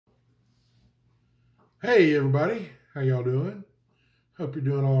Hey everybody, how y'all doing? Hope you're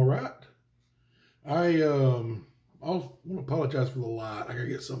doing all right. I want to apologize for the light. I gotta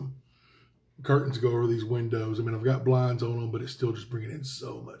get some curtains to go over these windows. I mean, I've got blinds on them, but it's still just bringing in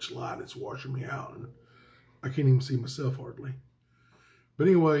so much light. It's washing me out, and I can't even see myself hardly. But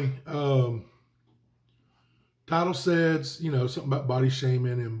anyway, title says, something about body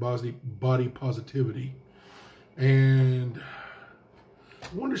shaming and body positivity, and I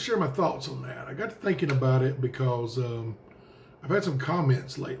wanted to share my thoughts on that. I got to thinking about it because I've had some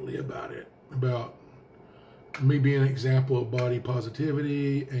comments lately about it, about me being an example of body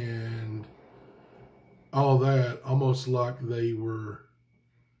positivity and all that, almost like they were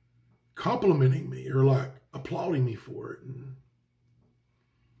complimenting me or like applauding me for it. And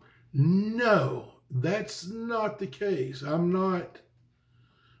no, that's not the case. I'm not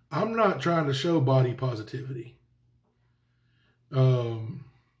trying to show body positivity.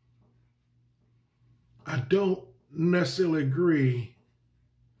 I don't necessarily agree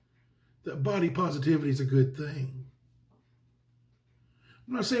that body positivity is a good thing.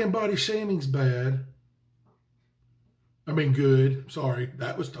 I'm not saying body shaming's bad. I mean, good. Sorry,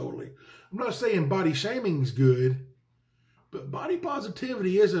 that was totally. I'm not saying body shaming's good, but body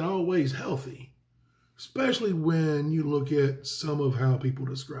positivity isn't always healthy, especially when you look at some of how people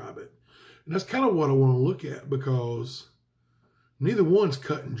describe it. And that's kind of what I want to look at, because neither one's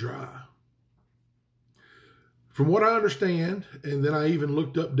cut and dry. From what I understand, and then I even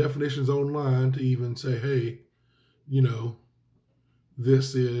looked up definitions online to even say, hey,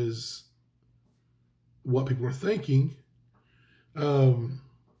 this is what people are thinking. Body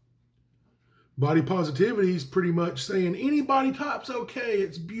positivity is pretty much saying any body type's okay.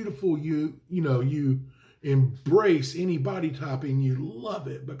 It's beautiful. You embrace any body type and you love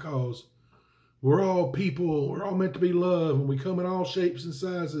it, because we're all people. We're all meant to be loved, and we come in all shapes and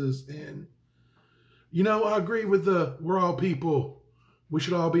sizes. And I agree with we're all people. We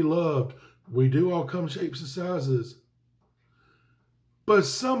should all be loved. We do all come shapes and sizes. But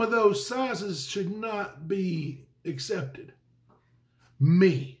some of those sizes should not be accepted.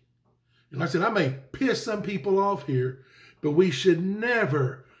 Me. And like I said, I may piss some people off here, but we should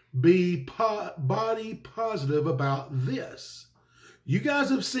never be body positive about this. You guys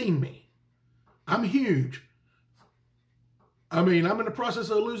have seen me. I'm huge. I mean, I'm in the process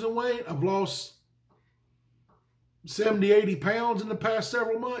of losing weight. I've lost 70, 80 pounds in the past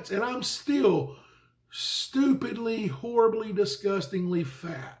several months, and I'm still stupidly, horribly, disgustingly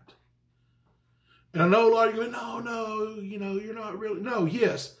fat. And I know a lot of you go, no, you're not really. No,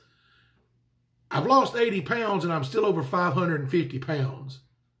 yes. I've lost 80 pounds and I'm still over 550 pounds.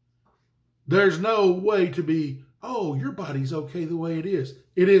 There's no way to be, oh, your body's okay the way it is.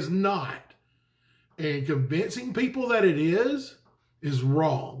 It is not. And convincing people that it is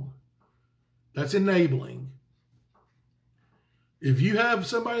wrong. That's enabling. If you have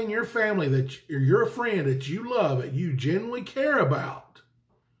somebody in your family or you're a friend that you love, that you genuinely care about,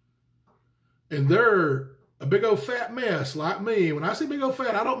 and they're a big old fat mess like me. When I say big old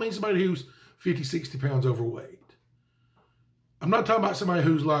fat, I don't mean somebody who's 50, 60 pounds overweight. I'm not talking about somebody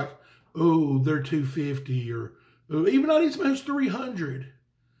who's like, oh, they're 250, or even not even somebody who's 300.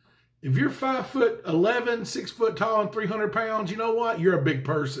 If you're 5'11", 6 foot tall, and 300 pounds, you know what? You're a big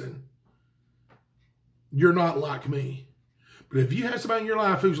person. You're not like me. But if you have somebody in your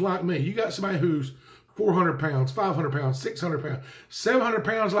life who's like me, you got somebody who's 400 pounds, 500 pounds, 600 pounds, 700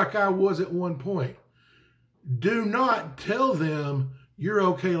 pounds like I was at one point, do not tell them you're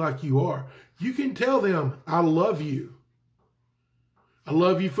okay like you are. You can tell them, I love you. I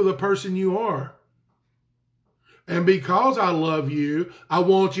love you for the person you are. And because I love you, I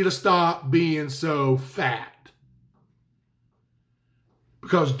want you to stop being so fat.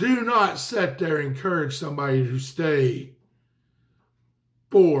 Because do not sit there and encourage somebody to stay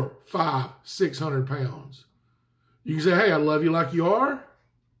 400, 500, 600 pounds. You can say, hey, I love you like you are.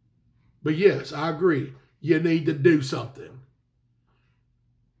 But yes, I agree. You need to do something.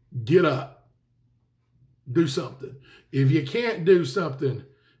 Get up. Do something. If you can't do something,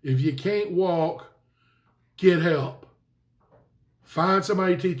 if you can't walk, get help. Find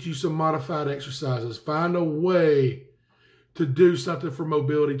somebody to teach you some modified exercises. Find a way to do something for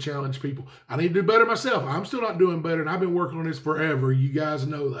mobility challenged people. I need to do better myself. I'm still not doing better, and I've been working on this forever. You guys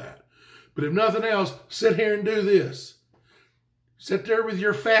know that. But if nothing else, sit here and do this. Sit there with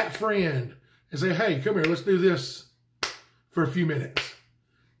your fat friend and say, hey, come here, let's do this for a few minutes.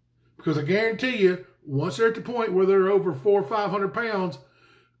 Because I guarantee you, once they're at the point where they're over 400 or 500 pounds,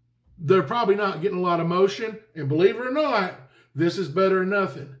 they're probably not getting a lot of motion. And believe it or not, this is better than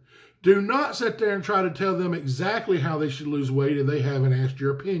nothing. Do not sit there and try to tell them exactly how they should lose weight if they haven't asked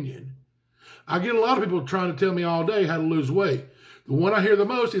your opinion. I get a lot of people trying to tell me all day how to lose weight. The one I hear the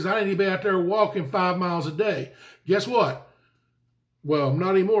most is I need to be out there walking 5 miles a day. Guess what? Well,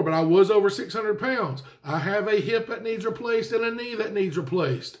 not anymore, but I was over 600 pounds. I have a hip that needs replaced and a knee that needs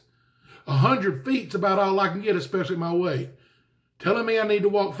replaced. 100 feet's about all I can get, especially my weight. Telling me I need to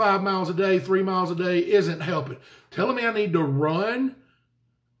walk 5 miles a day, 3 miles a day isn't helping. Telling me I need to run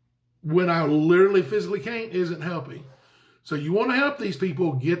when I literally physically can't isn't helping. So you want to help these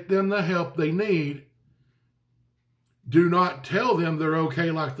people, get them the help they need. Do not tell them they're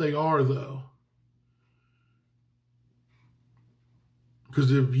okay like they are, though.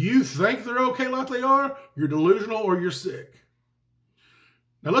 Because if you think they're okay like they are, you're delusional or you're sick.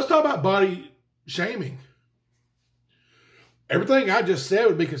 Now let's talk about body shaming. Everything I just said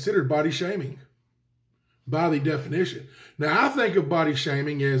would be considered body shaming by the definition. Now I think of body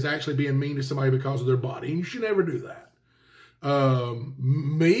shaming as actually being mean to somebody because of their body, and you should never do that.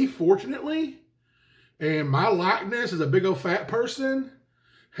 Me, fortunately, and my likeness as a big old fat person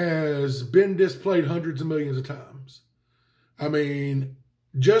has been displayed hundreds of millions of times. I mean,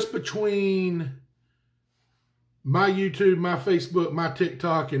 just between my YouTube, my Facebook, my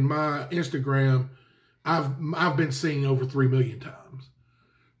TikTok, and my Instagram, I've been seen over 3 million times.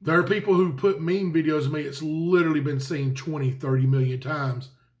 There are people who put meme videos of me. It's literally been seen 20, 30 million times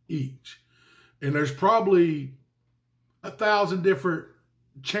each. And there's probably 1,000 different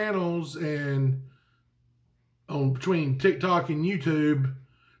channels and on between TikTok and YouTube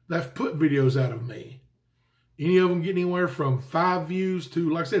that've put videos out of me. Any of them get anywhere from 5 views to,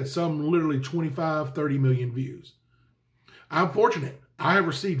 like I said, some literally 25, 30 million views. I'm fortunate. I have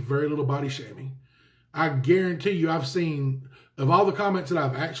received very little body shaming. I guarantee you I've seen, of all the comments that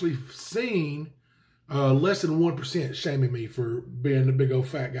I've actually seen, less than 1% shaming me for being the big old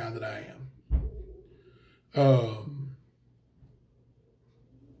fat guy that I am.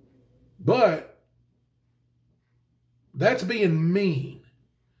 But that's being mean.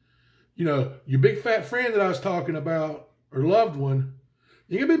 You know, your big fat friend that I was talking about, or loved one,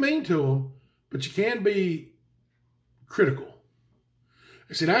 you can be mean to them, but you can be critical.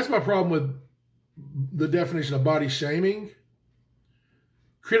 And see, that's my problem with the definition of body shaming.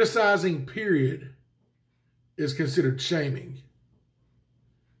 Criticizing, period, is considered shaming.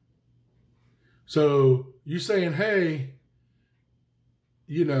 So you saying, hey,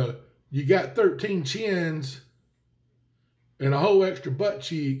 you know, you got 13 chins and a whole extra butt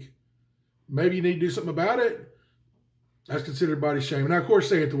cheek, maybe you need to do something about it. That's considered body shaming. Now, of course,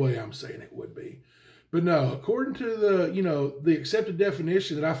 say it the way I'm saying it would be. But no, according to the, you know, the accepted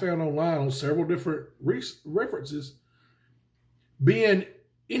definition that I found online on several different references, being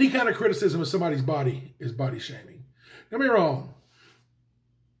any kind of criticism of somebody's body is body shaming. Don't get me wrong.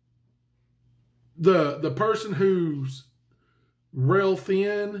 The person who's real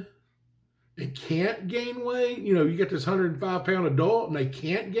thin and can't gain weight, you know, you get this 105-pound adult and they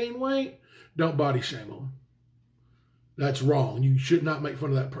can't gain weight, don't body shame them. That's wrong. You should not make fun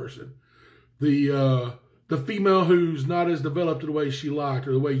of that person. The female who's not as developed the way she liked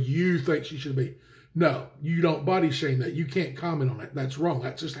or the way you think she should be. No, you don't body shame that. You can't comment on that. That's wrong.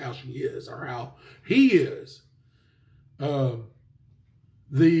 That's just how she is or how he is. The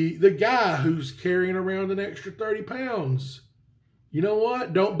guy who's carrying around an extra 30 pounds, you know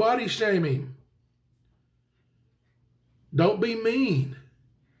what? Don't body shame him. Don't be mean.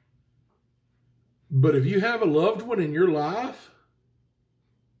 But if you have a loved one in your life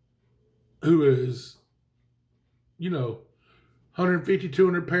who is, you know, 150,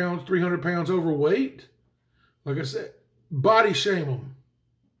 200 pounds, 300 pounds overweight, like I said, body shame them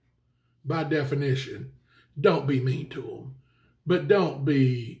by definition. Don't be mean to them. But don't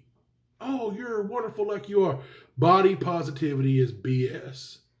be, oh, you're wonderful like you are. Body positivity is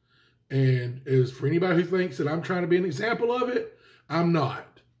BS. And as for anybody who thinks that I'm trying to be an example of it, I'm not.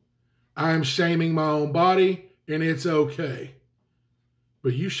 I'm shaming my own body, and it's okay.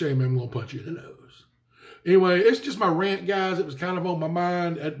 But you shame me, I'm going to punch you in the nose. Anyway, it's just my rant, guys. It was kind of on my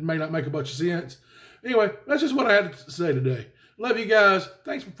mind. It may not make a bunch of sense. Anyway, that's just what I had to say today. Love you guys.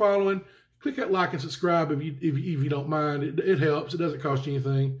 Thanks for following. Click that like and subscribe if you don't mind. It helps. It doesn't cost you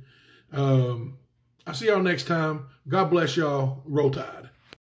anything. I'll see y'all next time. God bless y'all. Roll Tide.